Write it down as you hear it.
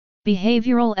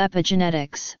Behavioral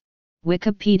epigenetics,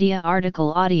 Wikipedia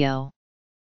article audio.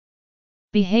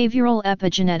 Behavioral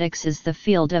epigenetics is the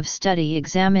field of study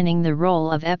examining the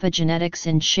role of epigenetics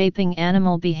in shaping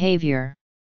animal behavior.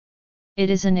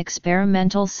 It is an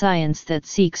experimental science that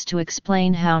seeks to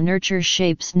explain how nurture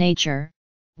shapes nature,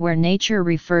 where nature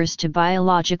refers to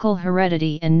biological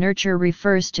heredity and nurture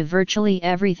refers to virtually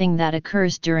everything that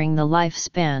occurs during the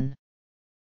lifespan.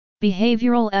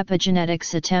 Behavioral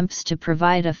epigenetics attempts to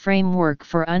provide a framework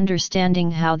for understanding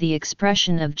how the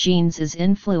expression of genes is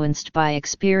influenced by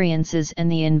experiences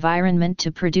and the environment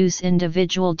to produce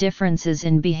individual differences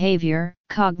in behavior,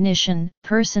 cognition,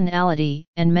 personality,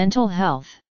 and mental health.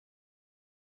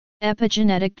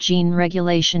 Epigenetic gene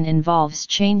regulation involves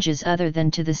changes other than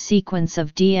to the sequence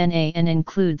of DNA and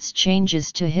includes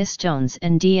changes to histones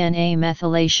and DNA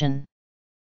methylation.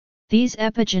 These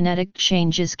epigenetic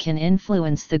changes can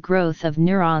influence the growth of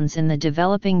neurons in the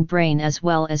developing brain as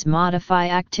well as modify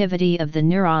activity of the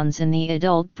neurons in the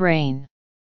adult brain.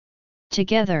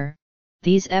 Together,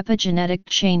 these epigenetic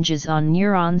changes on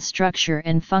neuron structure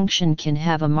and function can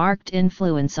have a marked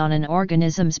influence on an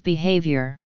organism's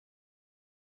behavior.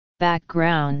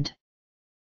 Background.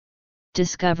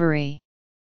 Discovery.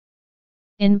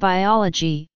 In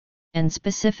biology, and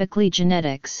specifically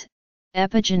genetics,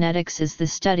 epigenetics is the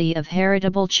study of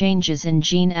heritable changes in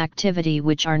gene activity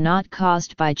which are not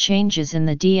caused by changes in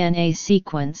the DNA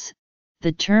sequence.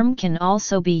 The term can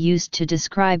also be used to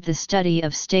describe the study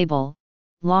of stable,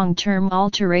 long-term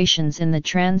alterations in the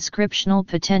transcriptional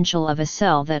potential of a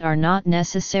cell that are not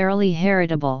necessarily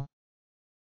heritable.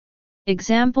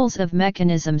 Examples of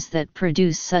mechanisms that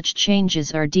produce such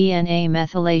changes are DNA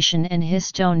methylation and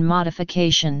histone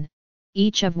modification,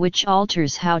 each of which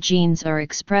alters how genes are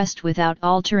expressed without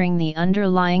altering the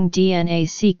underlying DNA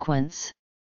sequence.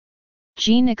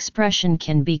 Gene expression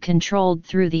can be controlled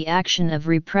through the action of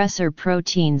repressor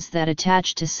proteins that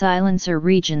attach to silencer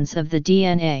regions of the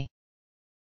DNA.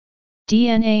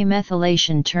 DNA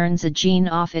methylation turns a gene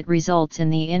off. It results in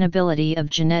the inability of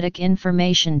genetic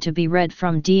information to be read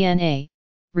from DNA.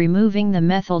 Removing the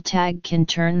methyl tag can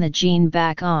turn the gene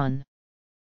back on.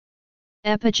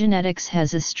 Epigenetics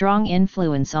has a strong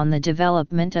influence on the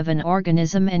development of an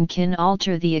organism and can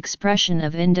alter the expression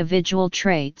of individual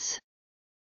traits.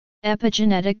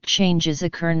 Epigenetic changes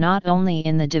occur not only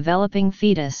in the developing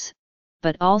fetus,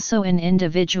 but also in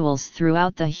individuals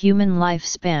throughout the human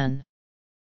lifespan.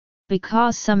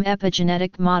 Because some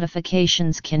epigenetic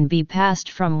modifications can be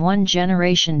passed from one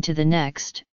generation to the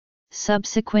next,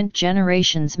 subsequent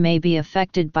generations may be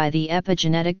affected by the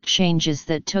epigenetic changes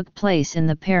that took place in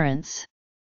the parents.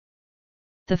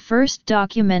 The first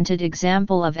documented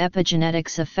example of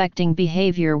epigenetics affecting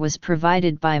behavior was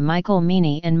provided by Michael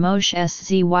Meany and Moshe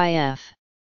Szyf.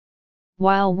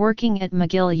 While working at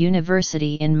McGill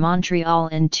University in Montreal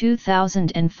in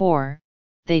 2004,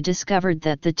 they discovered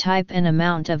that the type and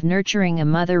amount of nurturing a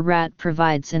mother rat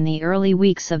provides in the early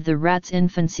weeks of the rat's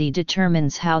infancy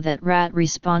determines how that rat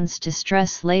responds to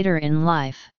stress later in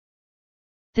life.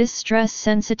 This stress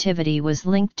sensitivity was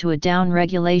linked to a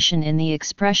downregulation in the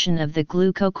expression of the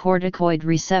glucocorticoid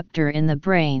receptor in the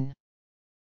brain.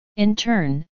 In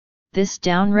turn, this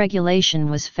downregulation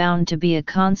was found to be a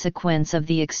consequence of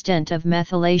the extent of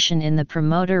methylation in the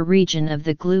promoter region of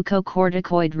the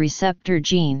glucocorticoid receptor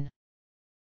gene.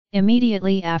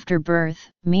 Immediately after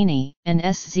birth, Meany and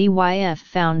Szyf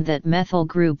found that methyl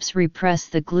groups repress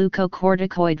the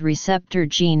glucocorticoid receptor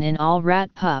gene in all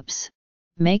rat pups,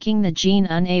 making the gene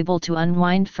unable to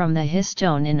unwind from the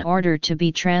histone in order to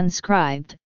be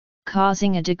transcribed,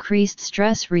 causing a decreased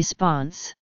stress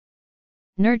response.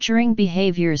 Nurturing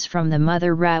behaviors from the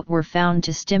mother rat were found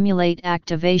to stimulate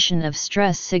activation of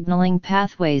stress signaling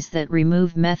pathways that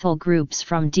remove methyl groups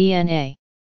from DNA.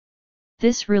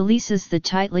 This releases the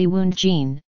tightly wound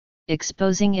gene,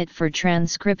 exposing it for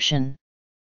transcription.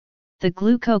 The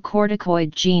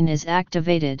glucocorticoid gene is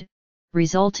activated,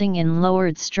 resulting in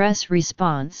lowered stress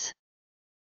response.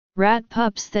 Rat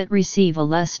pups that receive a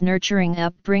less nurturing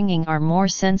upbringing are more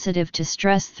sensitive to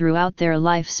stress throughout their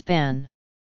lifespan.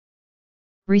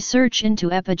 Research into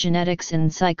epigenetics in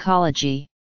psychology.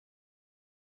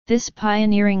 This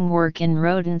pioneering work in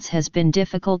rodents has been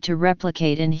difficult to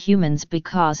replicate in humans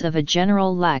because of a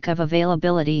general lack of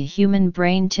availability human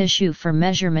brain tissue for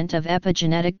measurement of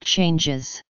epigenetic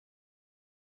changes.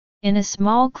 In a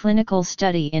small clinical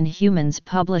study in humans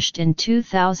published in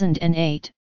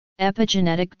 2008,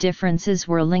 epigenetic differences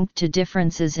were linked to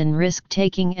differences in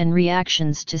risk-taking and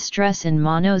reactions to stress in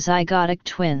monozygotic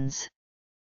twins.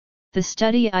 The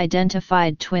study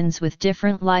identified twins with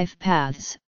different life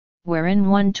paths, wherein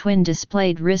one twin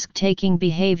displayed risk-taking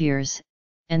behaviors,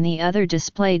 and the other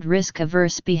displayed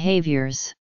risk-averse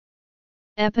behaviors.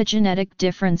 Epigenetic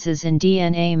differences in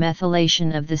DNA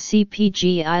methylation of the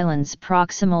CpG islands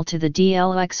proximal to the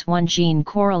DLX1 gene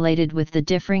correlated with the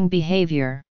differing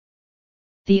behavior.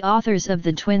 The authors of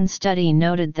the twin study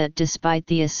noted that despite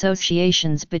the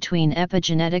associations between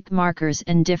epigenetic markers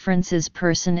and differences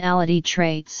personality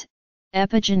traits,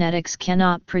 epigenetics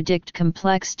cannot predict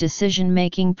complex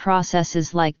decision-making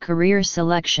processes like career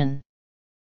selection,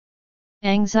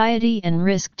 anxiety and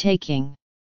risk-taking.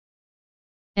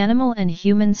 Animal and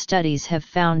human studies have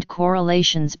found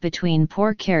correlations between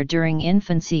poor care during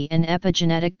infancy and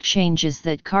epigenetic changes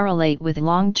that correlate with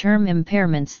long-term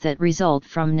impairments that result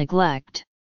from neglect.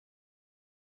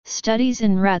 Studies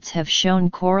in rats have shown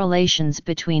correlations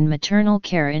between maternal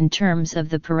care in terms of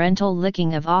the parental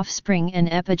licking of offspring and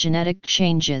epigenetic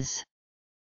changes.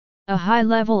 A high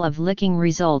level of licking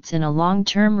results in a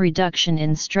long-term reduction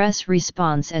in stress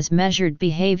response as measured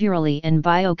behaviorally and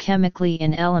biochemically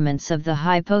in elements of the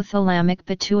hypothalamic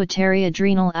pituitary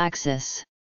adrenal axis.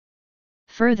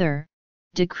 Further,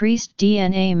 decreased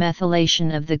DNA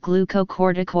methylation of the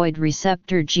glucocorticoid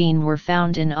receptor gene were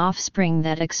found in offspring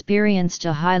that experienced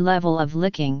a high level of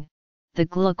licking. The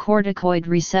glucocorticoid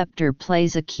receptor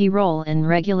plays a key role in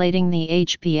regulating the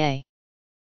HPA.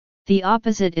 The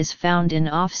opposite is found in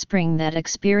offspring that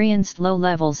experienced low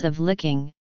levels of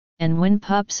licking, and when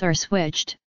pups are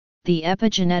switched, the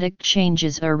epigenetic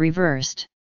changes are reversed.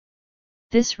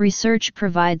 This research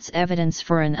provides evidence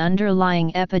for an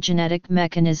underlying epigenetic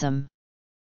mechanism.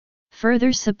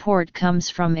 Further support comes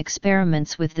from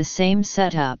experiments with the same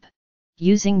setup,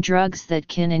 using drugs that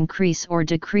can increase or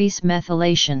decrease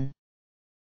methylation.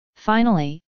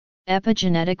 Finally,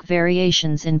 epigenetic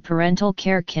variations in parental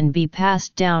care can be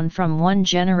passed down from one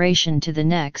generation to the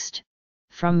next,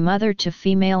 from mother to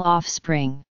female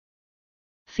offspring.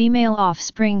 Female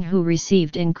offspring who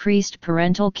received increased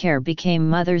parental care became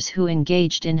mothers who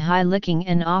engaged in high licking,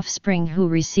 and offspring who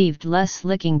received less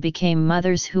licking became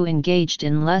mothers who engaged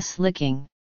in less licking.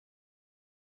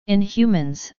 In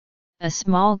humans, a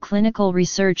small clinical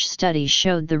research study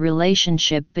showed the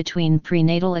relationship between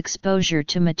prenatal exposure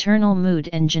to maternal mood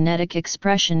and genetic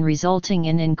expression, resulting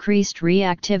in increased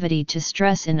reactivity to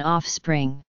stress in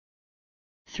offspring.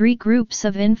 3 groups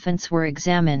of infants were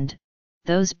examined: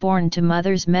 those born to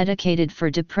mothers medicated for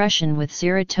depression with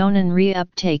serotonin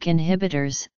reuptake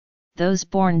inhibitors, those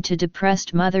born to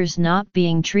depressed mothers not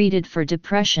being treated for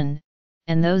depression,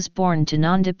 and those born to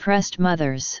non-depressed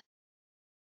mothers.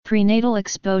 Prenatal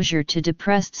exposure to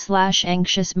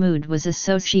depressed/anxious mood was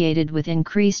associated with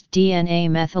increased DNA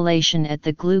methylation at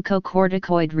the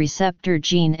glucocorticoid receptor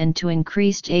gene and to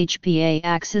increased HPA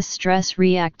axis stress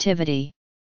reactivity.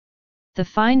 The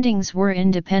findings were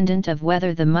independent of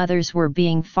whether the mothers were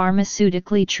being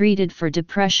pharmaceutically treated for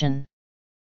depression.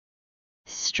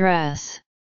 Stress.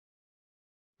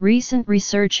 Recent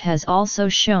research has also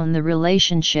shown the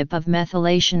relationship of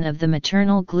methylation of the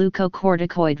maternal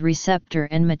glucocorticoid receptor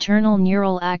and maternal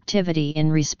neural activity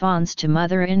in response to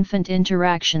mother-infant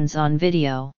interactions on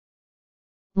video.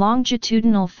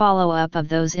 Longitudinal follow-up of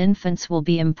those infants will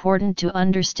be important to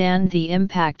understand the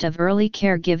impact of early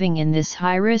caregiving in this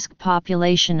high-risk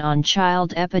population on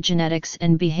child epigenetics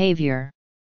and behavior.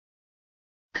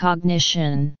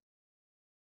 Cognition.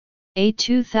 A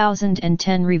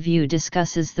 2010 review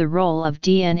discusses the role of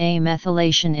DNA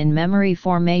methylation in memory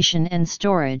formation and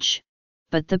storage,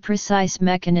 but the precise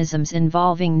mechanisms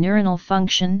involving neuronal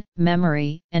function,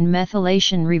 memory, and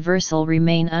methylation reversal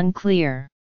remain unclear.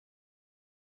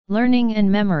 Learning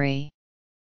and memory.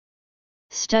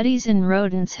 Studies in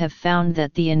rodents have found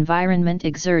that the environment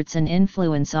exerts an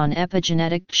influence on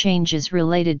epigenetic changes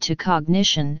related to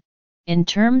cognition. In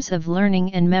terms of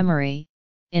learning and memory,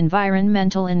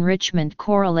 environmental enrichment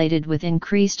correlated with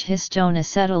increased histone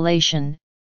acetylation,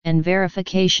 and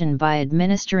verification by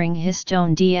administering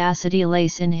histone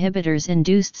deacetylase inhibitors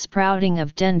induced sprouting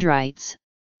of dendrites,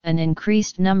 an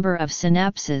increased number of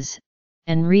synapses,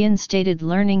 and reinstated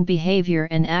learning behavior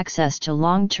and access to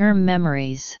long-term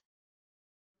memories.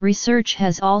 Research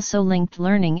has also linked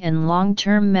learning and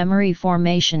long-term memory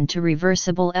formation to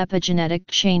reversible epigenetic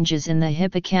changes in the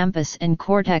hippocampus and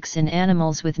cortex in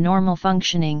animals with normal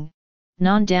functioning,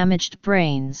 non-damaged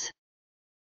brains.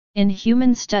 In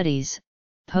human studies,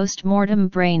 post-mortem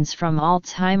brains from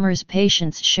Alzheimer's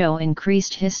patients show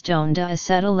increased histone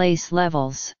deacetylase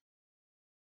levels.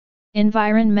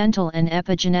 Environmental and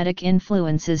epigenetic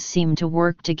influences seem to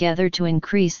work together to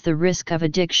increase the risk of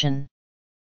addiction.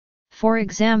 For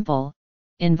example,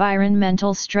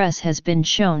 environmental stress has been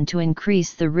shown to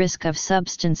increase the risk of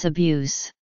substance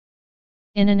abuse.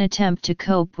 In an attempt to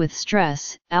cope with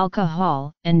stress,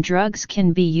 alcohol and drugs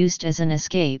can be used as an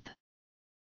escape.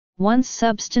 Once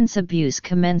substance abuse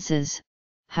commences,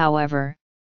 however,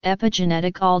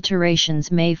 epigenetic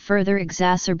alterations may further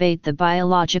exacerbate the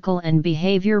biological and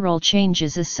behavioral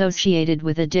changes associated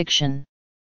with addiction.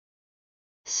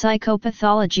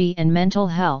 Psychopathology and mental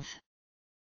health.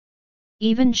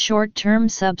 Even short-term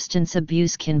substance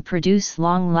abuse can produce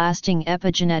long-lasting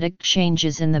epigenetic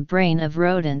changes in the brain of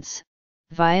rodents,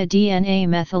 via DNA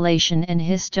methylation and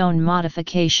histone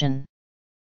modification.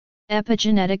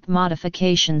 Epigenetic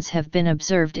modifications have been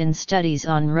observed in studies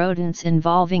on rodents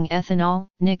involving ethanol,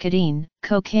 nicotine,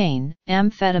 cocaine,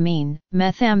 amphetamine,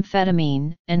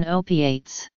 methamphetamine, and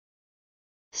opiates.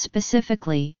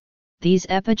 Specifically, these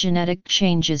epigenetic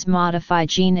changes modify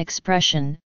gene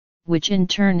expression, which in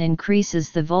turn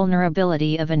increases the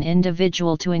vulnerability of an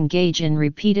individual to engage in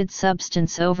repeated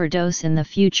substance overdose in the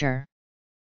future.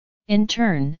 In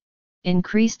turn,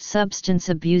 increased substance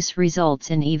abuse results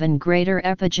in even greater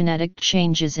epigenetic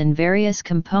changes in various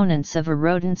components of a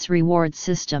rodent's reward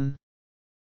system.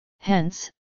 Hence,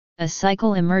 a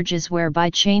cycle emerges whereby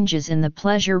changes in the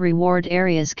pleasure-reward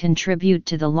areas contribute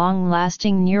to the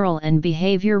long-lasting neural and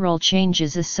behavioral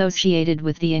changes associated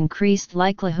with the increased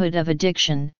likelihood of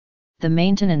addiction, the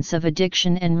maintenance of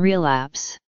addiction and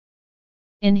relapse.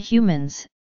 In humans,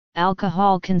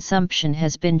 alcohol consumption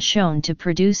has been shown to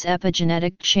produce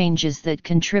epigenetic changes that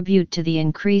contribute to the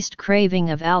increased craving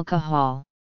of alcohol.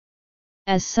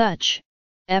 As such,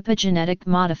 epigenetic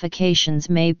modifications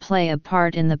may play a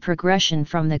part in the progression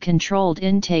from the controlled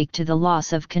intake to the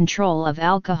loss of control of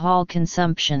alcohol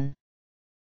consumption.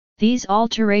 These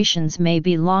alterations may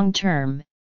be long-term,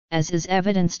 as is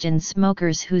evidenced in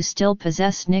smokers who still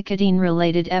possess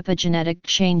nicotine-related epigenetic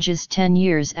changes 10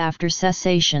 years after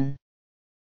cessation.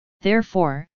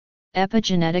 Therefore,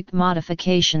 epigenetic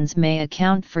modifications may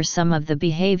account for some of the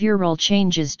behavioral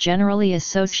changes generally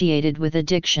associated with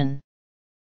addiction.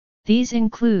 These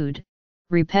include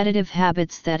repetitive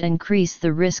habits that increase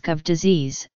the risk of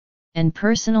disease, and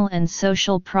personal and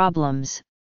social problems,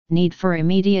 need for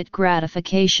immediate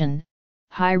gratification,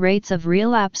 high rates of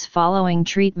relapse following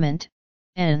treatment,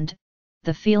 and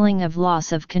the feeling of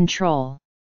loss of control.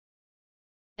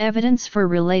 Evidence for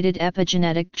related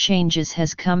epigenetic changes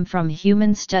has come from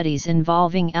human studies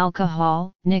involving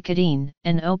alcohol, nicotine,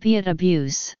 and opiate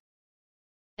abuse.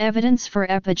 Evidence for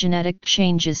epigenetic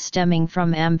changes stemming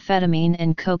from amphetamine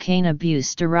and cocaine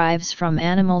abuse derives from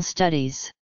animal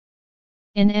studies.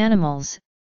 In animals,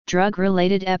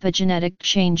 drug-related epigenetic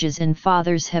changes in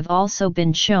fathers have also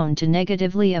been shown to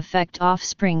negatively affect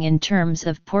offspring in terms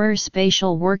of poorer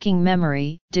spatial working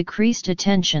memory, decreased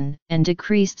attention, and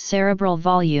decreased cerebral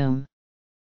volume.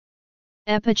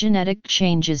 Epigenetic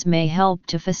changes may help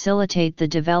to facilitate the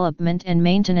development and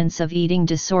maintenance of eating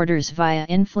disorders via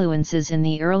influences in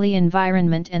the early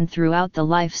environment and throughout the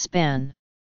lifespan.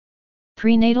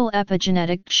 Prenatal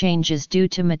epigenetic changes due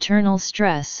to maternal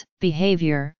stress,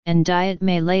 behavior, and diet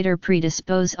may later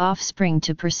predispose offspring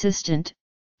to persistent,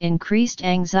 increased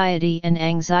anxiety and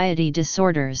anxiety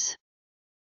disorders.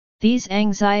 These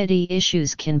anxiety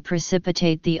issues can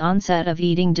precipitate the onset of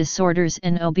eating disorders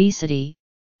and obesity,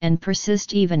 and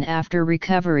persist even after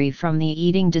recovery from the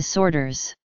eating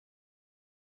disorders.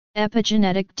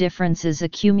 Epigenetic differences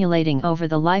accumulating over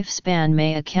the lifespan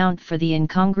may account for the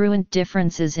incongruent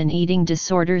differences in eating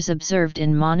disorders observed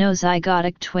in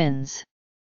monozygotic twins.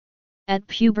 At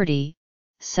puberty,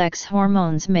 sex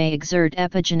hormones may exert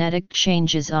epigenetic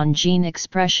changes on gene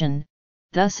expression,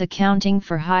 thus accounting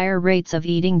for higher rates of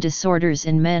eating disorders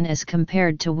in men as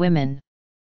compared to women.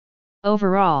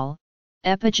 Overall,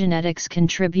 epigenetics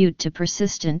contribute to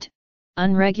persistent,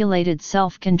 unregulated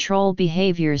self-control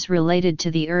behaviors related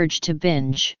to the urge to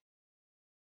binge.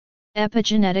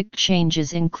 Epigenetic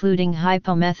changes including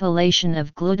hypomethylation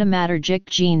of glutamatergic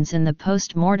genes in the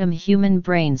post-mortem human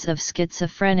brains of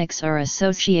schizophrenics are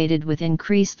associated with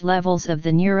increased levels of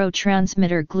the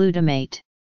neurotransmitter glutamate.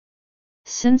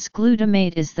 Since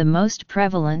glutamate is the most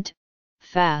prevalent,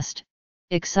 fast,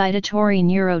 excitatory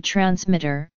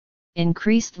neurotransmitter,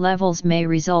 increased levels may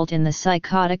result in the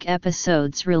psychotic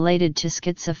episodes related to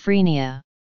schizophrenia.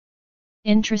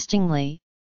 Interestingly,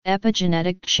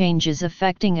 epigenetic changes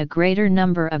affecting a greater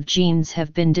number of genes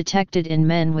have been detected in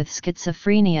men with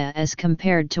schizophrenia as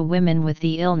compared to women with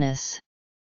the illness.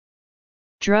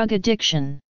 Drug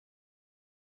addiction.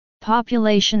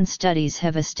 Population studies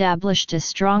have established a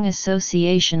strong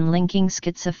association linking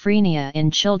schizophrenia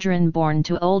in children born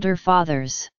to older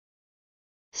fathers.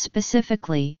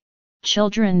 Specifically,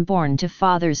 children born to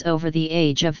fathers over the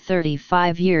age of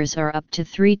 35 years are up to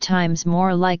 3 times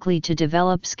more likely to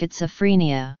develop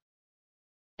schizophrenia.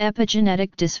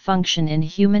 Epigenetic dysfunction in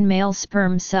human male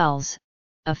sperm cells,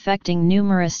 affecting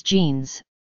numerous genes,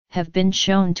 have been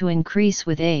shown to increase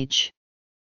with age.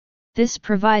 This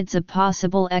provides a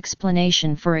possible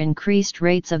explanation for increased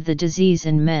rates of the disease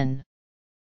in men.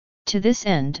 To this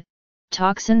end,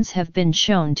 toxins have been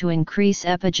shown to increase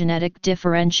epigenetic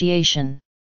differentiation.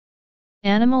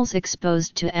 Animals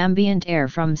exposed to ambient air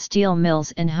from steel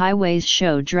mills and highways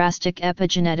show drastic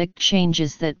epigenetic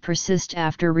changes that persist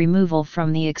after removal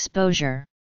from the exposure.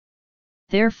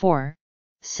 Therefore,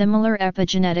 similar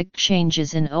epigenetic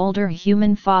changes in older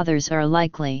human fathers are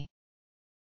likely.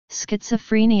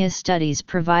 Schizophrenia studies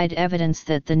provide evidence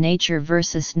that the nature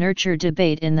versus nurture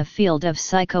debate in the field of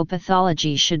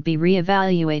psychopathology should be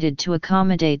re-evaluated to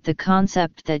accommodate the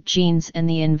concept that genes and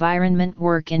the environment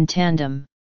work in tandem.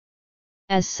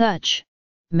 As such,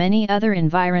 many other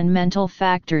environmental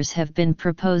factors have been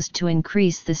proposed to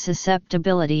increase the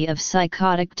susceptibility of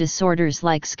psychotic disorders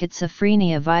like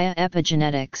schizophrenia via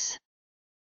epigenetics.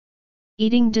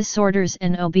 Eating disorders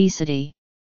and obesity.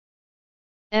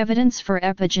 Evidence for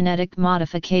epigenetic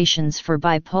modifications for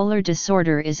bipolar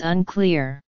disorder is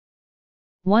unclear.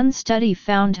 One study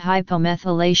found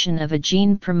hypomethylation of a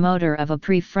gene promoter of a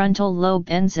prefrontal lobe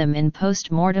enzyme in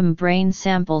post-mortem brain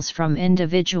samples from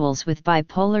individuals with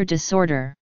bipolar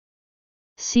disorder.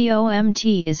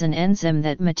 COMT is an enzyme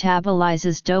that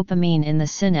metabolizes dopamine in the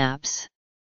synapse.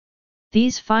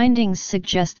 These findings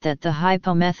suggest that the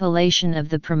hypomethylation of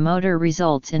the promoter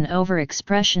results in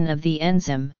overexpression of the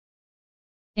enzyme.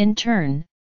 In turn,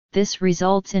 this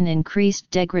results in increased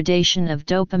degradation of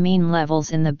dopamine levels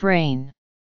in the brain.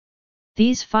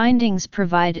 These findings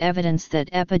provide evidence that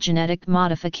epigenetic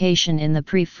modification in the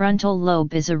prefrontal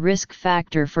lobe is a risk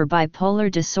factor for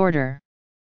bipolar disorder.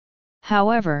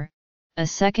 However, a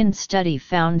second study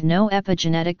found no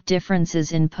epigenetic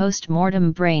differences in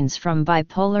post-mortem brains from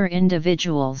bipolar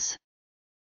individuals.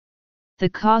 The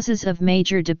causes of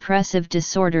major depressive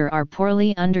disorder are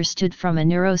poorly understood from a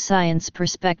neuroscience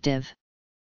perspective.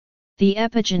 The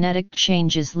epigenetic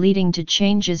changes leading to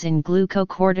changes in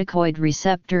glucocorticoid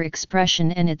receptor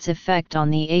expression and its effect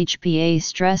on the HPA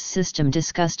stress system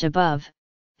discussed above,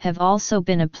 have also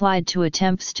been applied to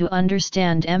attempts to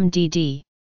understand MDD.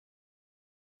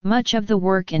 Much of the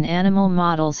work in animal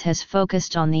models has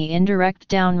focused on the indirect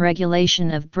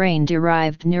downregulation of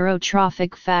brain-derived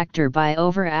neurotrophic factor by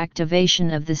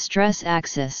overactivation of the stress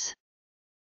axis.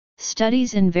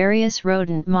 Studies in various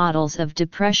rodent models of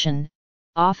depression,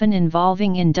 often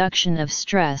involving induction of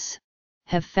stress,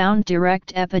 have found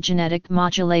direct epigenetic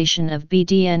modulation of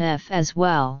BDNF as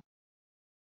well.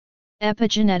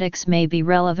 Epigenetics may be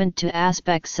relevant to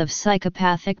aspects of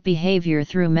psychopathic behavior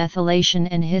through methylation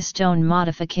and histone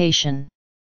modification.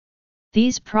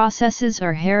 These processes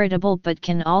are heritable but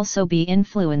can also be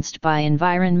influenced by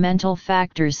environmental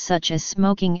factors such as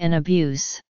smoking and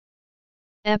abuse.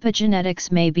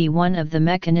 Epigenetics may be one of the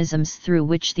mechanisms through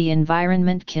which the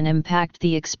environment can impact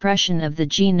the expression of the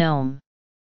genome.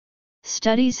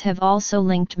 Studies have also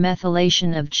linked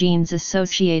methylation of genes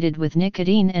associated with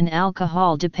nicotine and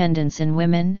alcohol dependence in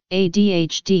women,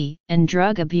 ADHD, and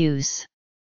drug abuse.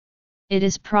 It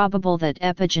is probable that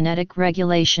epigenetic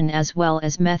regulation as well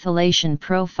as methylation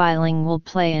profiling will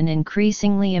play an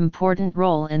increasingly important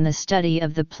role in the study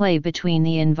of the play between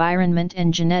the environment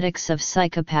and genetics of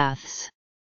psychopaths.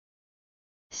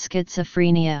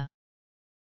 Schizophrenia.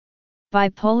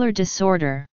 Bipolar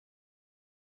disorder.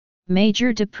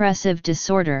 Major depressive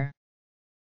disorder.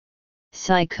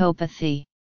 Psychopathy.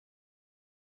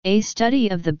 A study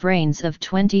of the brains of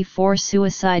 24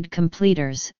 suicide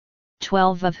completers,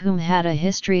 12 of whom had a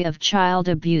history of child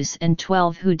abuse and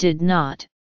 12 who did not,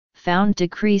 found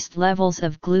decreased levels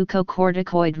of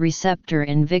glucocorticoid receptor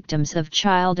in victims of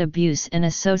child abuse and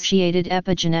associated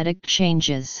epigenetic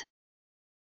changes.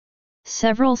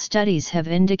 Several studies have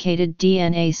indicated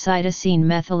DNA cytosine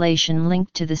methylation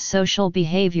linked to the social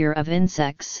behavior of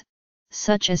insects,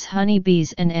 such as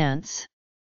honeybees and ants.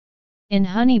 In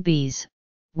honeybees,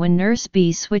 when nurse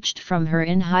bee switched from her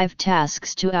in-hive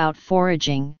tasks to out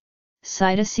foraging,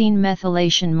 cytosine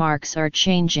methylation marks are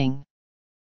changing.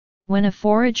 When a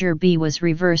forager bee was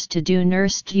reversed to do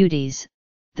nurse duties,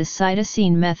 the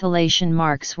cytosine methylation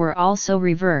marks were also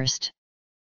reversed.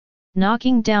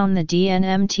 Knocking down the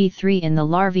DNMT3 in the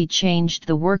larvae changed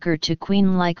the worker to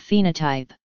queen-like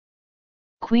phenotype.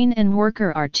 Queen and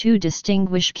worker are two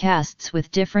distinguished castes with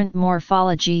different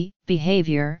morphology,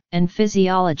 behavior, and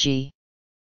physiology.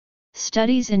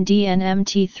 Studies in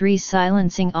DNMT3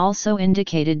 silencing also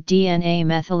indicated DNA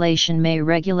methylation may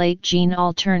regulate gene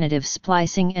alternative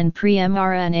splicing and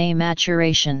pre-mRNA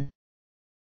maturation.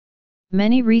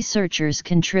 Many researchers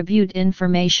contribute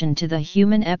information to the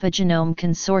Human Epigenome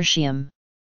Consortium.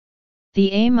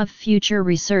 The aim of future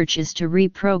research is to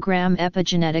reprogram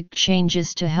epigenetic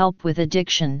changes to help with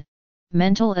addiction,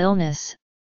 mental illness,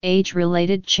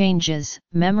 age-related changes,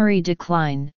 memory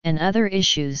decline, and other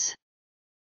issues.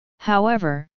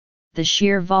 However, the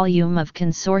sheer volume of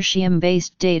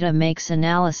consortium-based data makes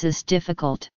analysis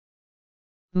difficult.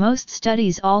 Most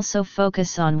studies also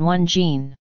focus on one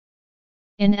gene.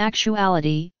 In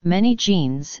actuality, many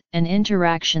genes and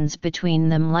interactions between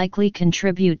them likely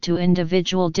contribute to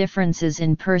individual differences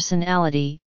in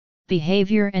personality,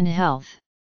 behavior and health.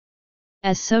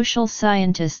 As social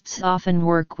scientists often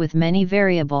work with many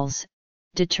variables,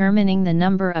 determining the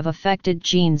number of affected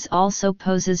genes also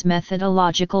poses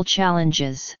methodological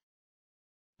challenges.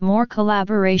 More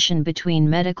collaboration between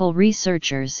medical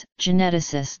researchers,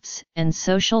 geneticists, and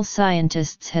social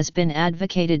scientists has been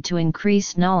advocated to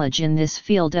increase knowledge in this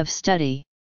field of study.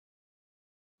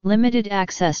 Limited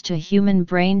access to human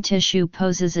brain tissue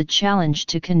poses a challenge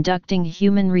to conducting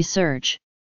human research.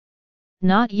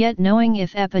 Not yet knowing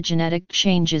if epigenetic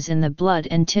changes in the blood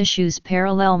and tissues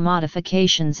parallel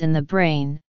modifications in the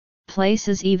brain,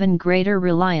 places even greater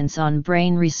reliance on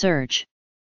brain research.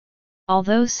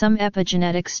 Although some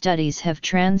epigenetic studies have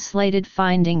translated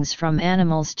findings from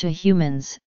animals to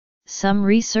humans, some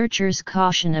researchers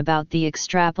caution about the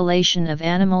extrapolation of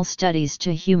animal studies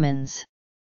to humans.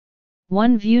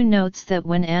 One view notes that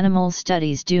when animal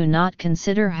studies do not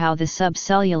consider how the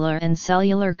subcellular and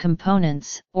cellular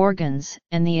components, organs,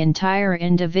 and the entire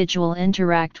individual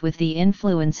interact with the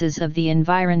influences of the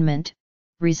environment,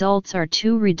 results are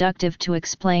too reductive to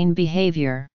explain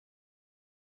behavior.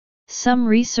 Some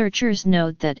researchers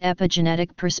note that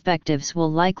epigenetic perspectives will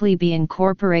likely be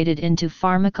incorporated into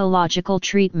pharmacological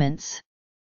treatments.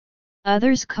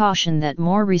 Others caution that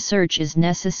more research is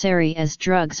necessary as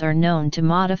drugs are known to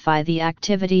modify the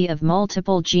activity of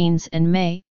multiple genes and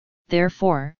may,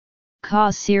 therefore,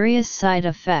 cause serious side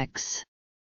effects.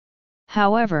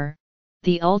 However,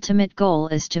 the ultimate goal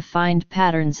is to find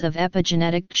patterns of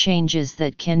epigenetic changes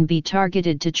that can be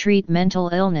targeted to treat mental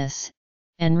illness,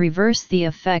 and reverse the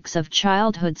effects of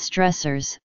childhood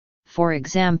stressors, for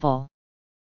example.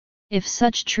 If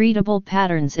such treatable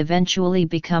patterns eventually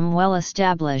become well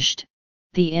established,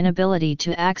 the inability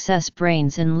to access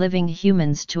brains in living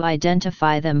humans to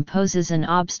identify them poses an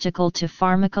obstacle to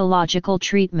pharmacological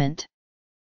treatment.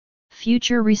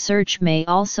 Future research may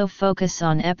also focus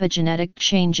on epigenetic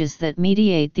changes that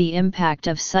mediate the impact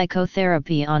of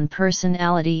psychotherapy on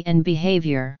personality and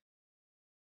behavior.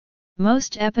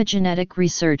 Most epigenetic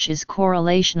research is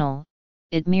correlational,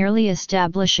 it merely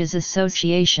establishes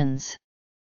associations.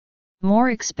 More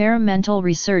experimental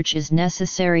research is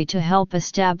necessary to help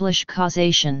establish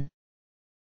causation.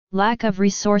 Lack of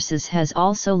resources has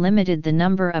also limited the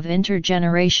number of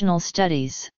intergenerational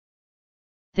studies.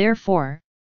 Therefore,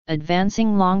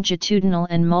 advancing longitudinal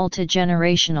and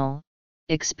multigenerational,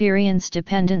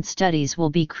 experience-dependent studies will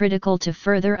be critical to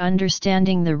further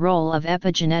understanding the role of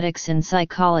epigenetics in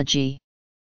psychology.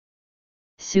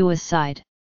 Suicide.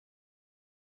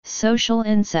 Social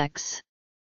insects.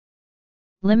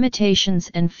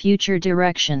 Limitations and future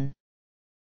direction.